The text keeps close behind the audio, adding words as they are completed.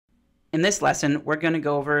In this lesson, we're going to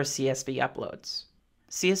go over CSV uploads.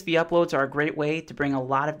 CSV uploads are a great way to bring a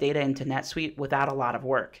lot of data into NetSuite without a lot of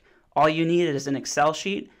work. All you need is an Excel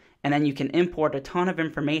sheet, and then you can import a ton of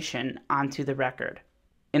information onto the record.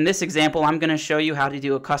 In this example, I'm going to show you how to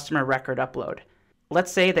do a customer record upload.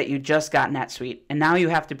 Let's say that you just got NetSuite, and now you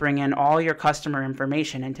have to bring in all your customer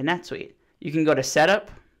information into NetSuite. You can go to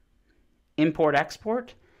Setup, Import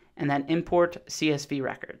Export, and then Import CSV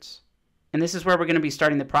Records. And this is where we're going to be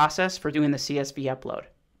starting the process for doing the CSV upload.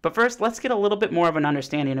 But first, let's get a little bit more of an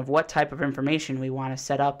understanding of what type of information we want to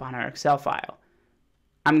set up on our Excel file.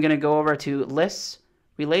 I'm going to go over to Lists,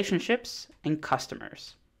 Relationships, and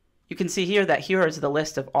Customers. You can see here that here is the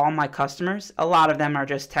list of all my customers. A lot of them are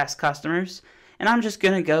just test customers. And I'm just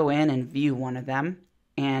going to go in and view one of them.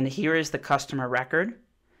 And here is the customer record.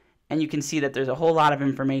 And you can see that there's a whole lot of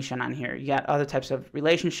information on here. You got other types of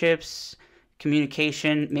relationships,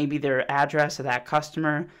 communication, maybe their address of that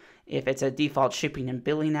customer, if it's a default shipping and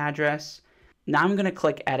billing address. Now I'm going to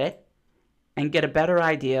click Edit and get a better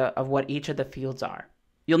idea of what each of the fields are.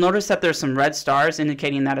 You'll notice that there's some red stars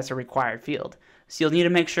indicating that it's a required field. So you'll need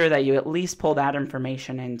to make sure that you at least pull that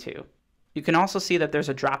information into. You can also see that there's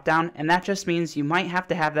a drop-down, and that just means you might have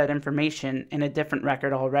to have that information in a different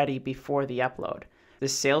record already before the upload. The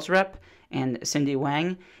sales rep and Cindy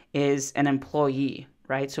Wang is an employee,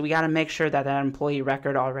 right? So we got to make sure that that employee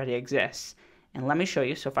record already exists. And let me show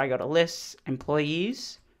you. So if I go to Lists,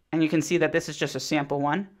 Employees, and you can see that this is just a sample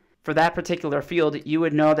one. For that particular field, you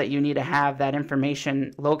would know that you need to have that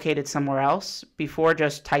information located somewhere else before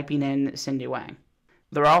just typing in Cindy Wang.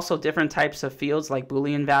 There are also different types of fields like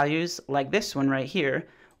Boolean values, like this one right here,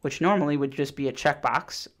 which normally would just be a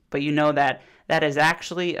checkbox, but you know that that is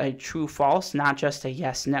actually a true/false, not just a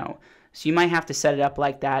yes/no. So you might have to set it up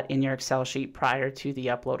like that in your Excel sheet prior to the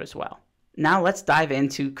upload as well. Now let's dive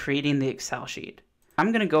into creating the Excel sheet.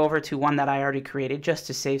 I'm going to go over to one that I already created just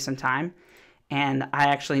to save some time. And I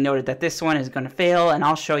actually noted that this one is going to fail, and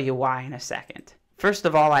I'll show you why in a second. First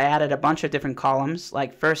of all, I added a bunch of different columns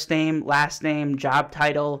like first name, last name, job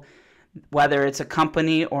title, whether it's a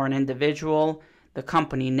company or an individual, the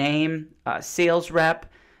company name, sales rep,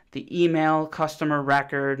 the email, customer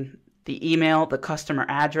record, the email, the customer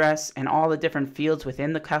address, and all the different fields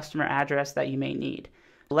within the customer address that you may need.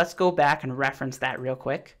 Let's go back and reference that real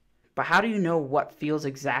quick. But how do you know what fields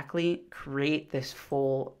exactly create this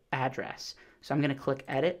full address? So I'm going to click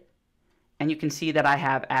Edit, and you can see that I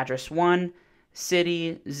have address 1,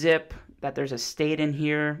 city, zip, that there's a state in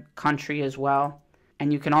here, country as well.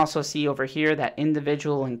 And you can also see over here that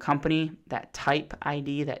individual and company, that type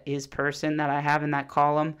ID, that is person that I have in that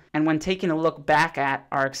column. And when taking a look back at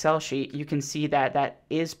our Excel sheet, you can see that that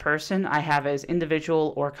is person I have as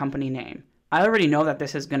individual or company name. I already know that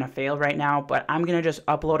this is going to fail right now, but I'm going to just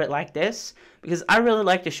upload it like this because I really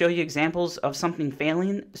like to show you examples of something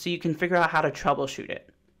failing so you can figure out how to troubleshoot it.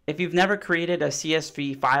 If you've never created a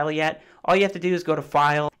CSV file yet, all you have to do is go to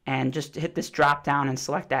File and just hit this drop down and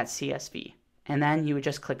select that CSV. And then you would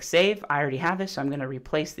just click Save. I already have this, so I'm going to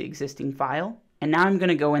replace the existing file. And now I'm going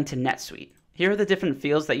to go into NetSuite. Here are the different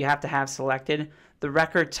fields that you have to have selected. The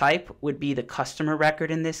record type would be the customer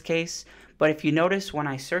record in this case. But if you notice when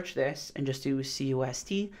I search this and just do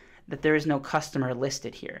CUST, that there is no customer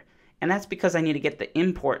listed here. And that's because I need to get the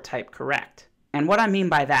import type correct. And what I mean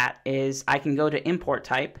by that is I can go to import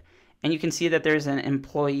type, and you can see that there's an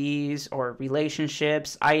employees or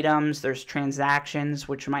relationships, items, there's transactions,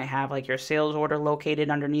 which might have like your sales order located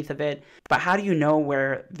underneath of it. But how do you know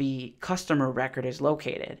where the customer record is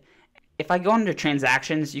located? If I go into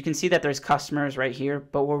transactions, you can see that there's customers right here,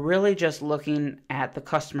 but we're really just looking at the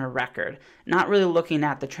customer record, not really looking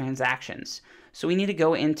at the transactions. So we need to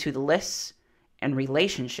go into the lists and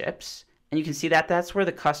relationships, and you can see that that's where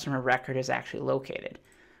the customer record is actually located.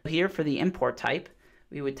 Here for the import type,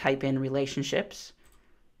 we would type in relationships,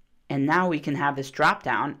 and now we can have this drop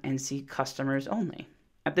down and see customers only.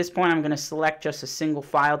 At this point, I'm going to select just a single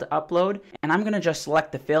file to upload, and I'm going to just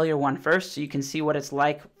select the failure one first so you can see what it's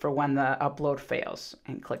like for when the upload fails.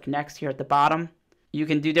 And click Next here at the bottom. You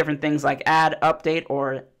can do different things like add, update,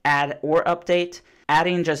 or add or update.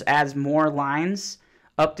 Adding just adds more lines.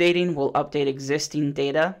 Updating will update existing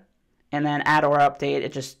data. And then add or update,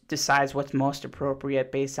 it just decides what's most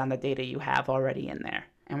appropriate based on the data you have already in there.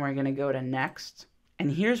 And we're going to go to Next.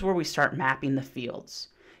 And here's where we start mapping the fields.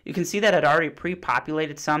 You can see that it already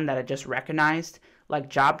pre-populated some that it just recognized, like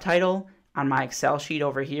job title on my Excel sheet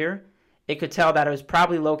over here. It could tell that it was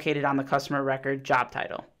probably located on the customer record job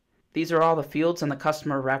title. These are all the fields in the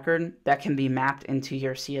customer record that can be mapped into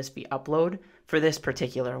your CSV upload for this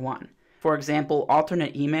particular one. For example,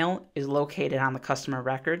 alternate email is located on the customer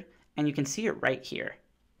record, and you can see it right here.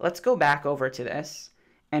 Let's go back over to this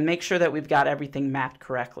and make sure that we've got everything mapped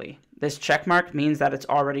correctly. This check mark means that it's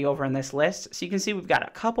already over in this list. So you can see we've got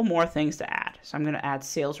a couple more things to add. So I'm going to add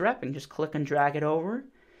sales rep and just click and drag it over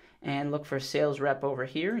and look for sales rep over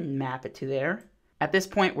here and map it to there. At this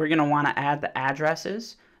point, we're going to want to add the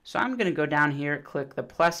addresses. So I'm going to go down here, click the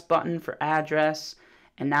plus button for address,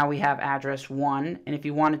 and now we have address 1. And if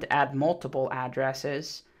you wanted to add multiple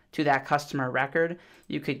addresses to that customer record,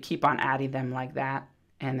 you could keep on adding them like that,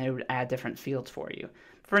 and they would add different fields for you.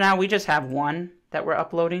 For now, we just have one that we're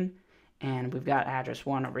uploading, and we've got address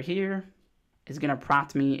 1 over here. It's going to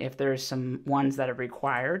prompt me if there's some ones that are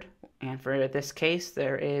required, and for this case,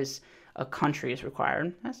 there is a country is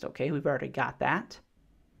required. That's okay, we've already got that.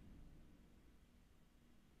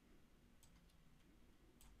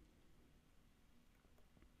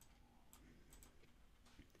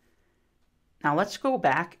 Now let's go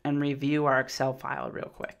back and review our Excel file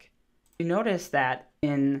real quick. You notice that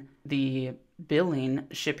in the billing,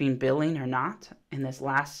 shipping billing or not, in this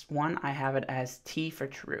last one, I have it as T for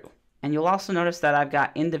true. And you'll also notice that I've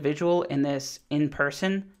got individual in this in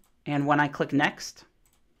person. And when I click next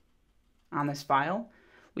on this file,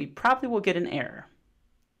 we probably will get an error.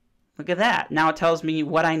 Look at that. Now it tells me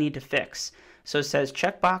what I need to fix. So it says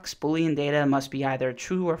checkbox Boolean data must be either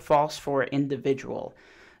true or false for individual.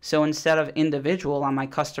 So instead of individual on my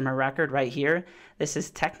customer record right here, this is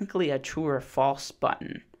technically a true or false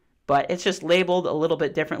button. But it's just labeled a little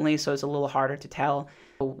bit differently, so it's a little harder to tell.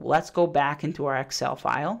 So let's go back into our Excel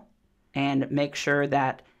file and make sure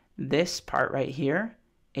that this part right here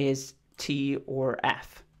is T or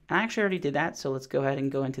F. And I actually already did that, so let's go ahead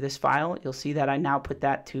and go into this file. You'll see that I now put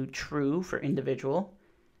that to true for individual.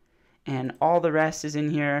 And all the rest is in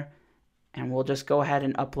here, and we'll just go ahead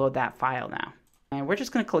and upload that file now. And we're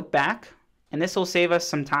just going to click back, and this will save us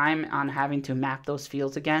some time on having to map those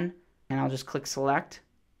fields again. And I'll just click select,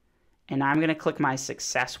 and I'm going to click my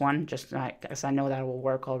success one, just because I know that will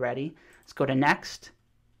work already. Let's go to next,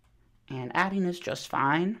 and adding is just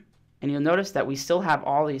fine. And you'll notice that we still have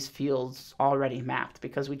all these fields already mapped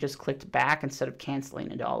because we just clicked back instead of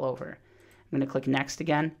canceling it all over. I'm going to click next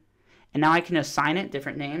again, and now I can assign it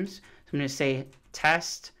different names. So I'm going to say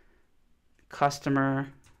test customer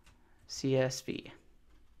CSV,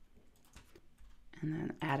 and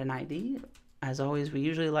then add an ID. As always, we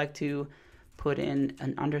usually like to put in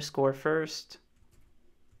an underscore first,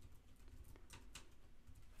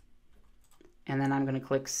 and then I'm going to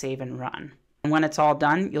click save and run. And when it's all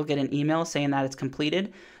done, you'll get an email saying that it's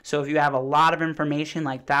completed. So if you have a lot of information,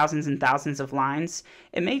 like thousands and thousands of lines,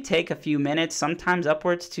 it may take a few minutes, sometimes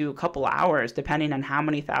upwards to a couple hours, depending on how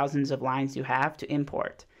many thousands of lines you have to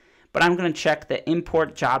import. But I'm going to check the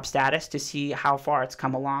import job status to see how far it's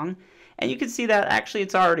come along. And you can see that actually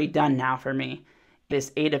it's already done now for me.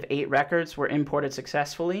 This 8 of 8 records were imported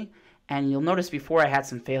successfully. And you'll notice before I had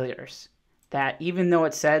some failures, that even though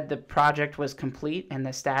it said the project was complete and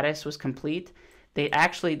the status was complete, they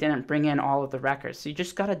actually didn't bring in all of the records. So you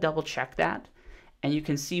just got to double check that. And you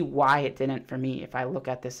can see why it didn't for me if I look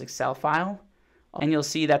at this Excel file. And you'll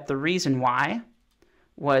see that the reason why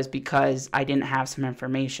was because I didn't have some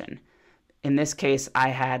information. In this case, I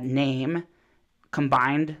had name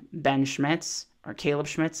combined, Ben Schmitz or Caleb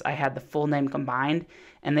Schmitz. I had the full name combined,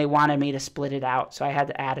 and they wanted me to split it out, so I had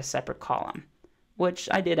to add a separate column, which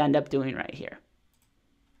I did end up doing right here.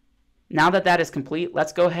 Now that that is complete,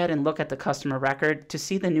 let's go ahead and look at the customer record to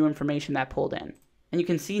see the new information that pulled in. And you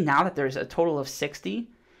can see now that there's a total of 60,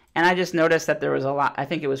 and I just noticed that there was a lot. I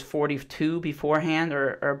think it was 42 beforehand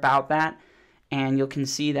or about that. And you can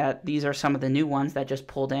see that these are some of the new ones that just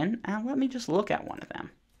pulled in. And let me just look at one of them,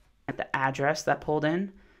 at the address that pulled in.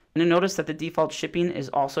 And you'll notice that the default shipping is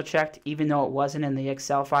also checked, even though it wasn't in the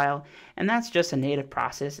Excel file. And that's just a native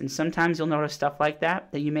process. And sometimes you'll notice stuff like that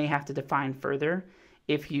you may have to define further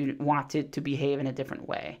if you want it to behave in a different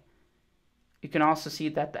way. You can also see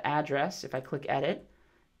that the address, if I click edit,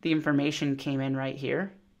 the information came in right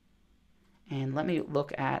here. And let me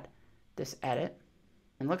look at this edit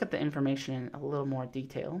and look at the information in a little more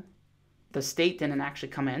detail. The state didn't actually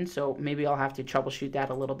come in, so maybe I'll have to troubleshoot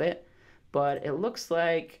that a little bit. But it looks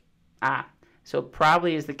like, so it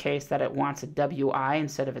probably is the case that it wants a WI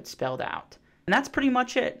instead of it spelled out. And that's pretty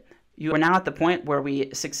much it. You are now at the point where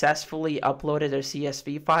we successfully uploaded a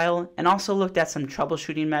CSV file and also looked at some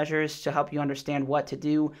troubleshooting measures to help you understand what to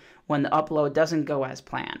do when the upload doesn't go as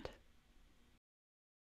planned.